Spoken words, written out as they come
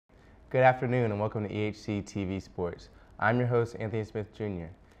Good afternoon and welcome to EHC-TV Sports. I'm your host, Anthony Smith Jr.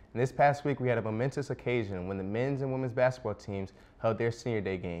 And this past week we had a momentous occasion when the men's and women's basketball teams held their senior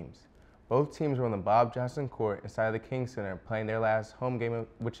day games. Both teams were on the Bob Johnson Court inside of the King Center playing their last home game,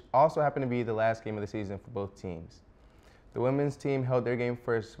 which also happened to be the last game of the season for both teams. The women's team held their game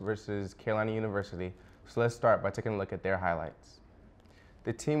first versus Carolina University, so let's start by taking a look at their highlights.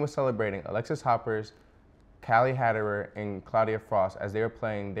 The team was celebrating Alexis Hoppers, Callie Hatterer, and Claudia Frost as they were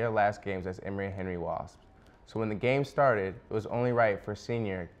playing their last games as Emory Henry Wasps. So when the game started, it was only right for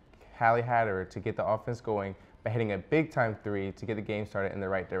senior Callie Hatterer to get the offense going by hitting a big-time three to get the game started in the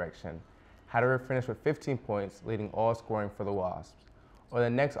right direction. Hatterer finished with 15 points, leading all scoring for the Wasps. On the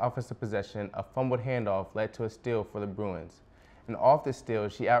next offensive possession, a fumbled handoff led to a steal for the Bruins. And off the steal,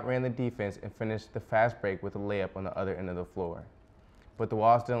 she outran the defense and finished the fast break with a layup on the other end of the floor. But the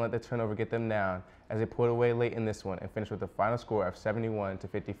Wasps didn't let the turnover get them down as they pulled away late in this one and finished with a final score of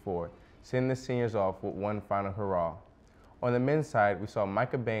 71-54, sending the seniors off with one final hurrah. On the men's side, we saw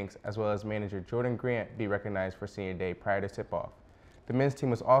Micah Banks as well as manager Jordan Grant be recognized for senior day prior to tip-off. The men's team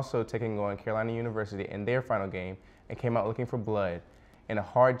was also taking on Carolina University in their final game and came out looking for blood, and a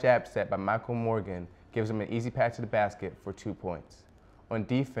hard jab set by Michael Morgan gives them an easy pass to the basket for 2 points. On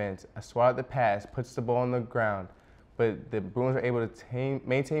defense, a swat at the pass puts the ball on the ground, but the Bruins were able to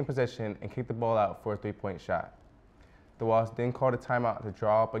maintain possession and kick the ball out for a three-point shot. The Wasps then called a timeout to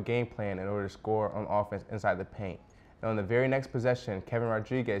draw up a game plan in order to score on offense inside the paint. And on the very next possession, Kevin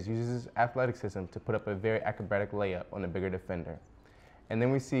Rodriguez uses his athleticism to put up a very acrobatic layup on the bigger defender. And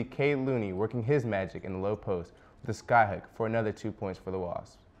then we see Cade Looney working his magic in the low post with a skyhook for another 2 points for the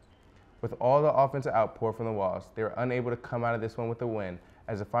Wasps. With all the offensive outpour from the Wasps, they were unable to come out of this one with a win,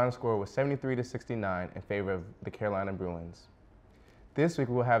 as the final score was 73-69 in favor of the Carolina Bruins. This week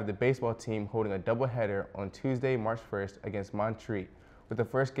we will have the baseball team holding a doubleheader on Tuesday, March 1st against Montreat, with the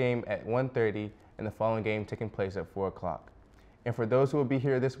first game at 1:30 and the following game taking place at 4 o'clock. And for those who will be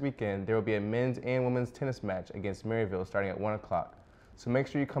here this weekend, there will be a men's and women's tennis match against Maryville starting at 1 o'clock. So make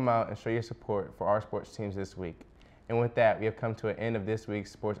sure you come out and show your support for our sports teams this week. And with that, we have come to an end of this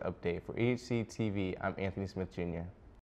week's sports update. For EHC TV, I'm Anthony Smith Jr.